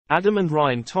Adam and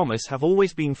Ryan Thomas have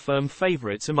always been firm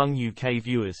favourites among UK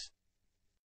viewers.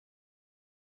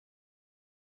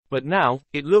 But now,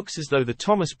 it looks as though the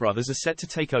Thomas brothers are set to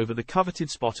take over the coveted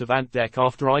spot of Ant Dec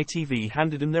after ITV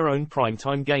handed them their own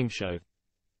primetime game show.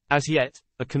 As yet,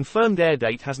 a confirmed air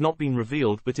date has not been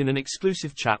revealed, but in an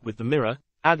exclusive chat with The Mirror,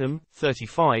 Adam,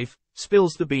 35,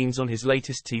 spills the beans on his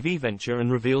latest TV venture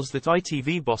and reveals that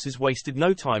ITV bosses wasted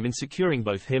no time in securing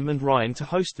both him and Ryan to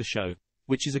host the show,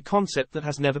 which is a concept that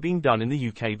has never been done in the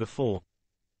UK before.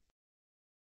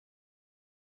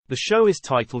 The show is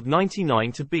titled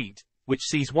 99 to Beat, which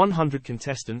sees 100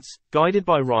 contestants, guided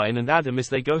by Ryan and Adam as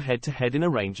they go head-to-head in a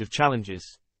range of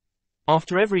challenges.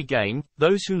 After every game,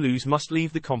 those who lose must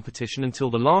leave the competition until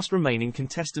the last remaining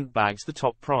contestant bags the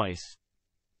top prize.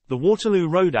 The Waterloo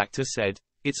Road actor said,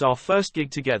 "It's our first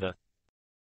gig together.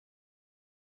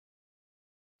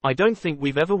 I don't think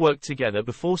we've ever worked together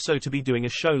before, so to be doing a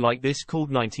show like this called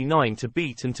 99 to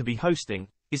Beat and to be hosting,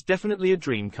 is definitely a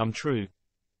dream come true.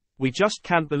 We just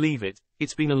can't believe it.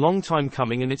 It's been a long time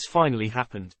coming and it's finally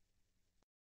happened."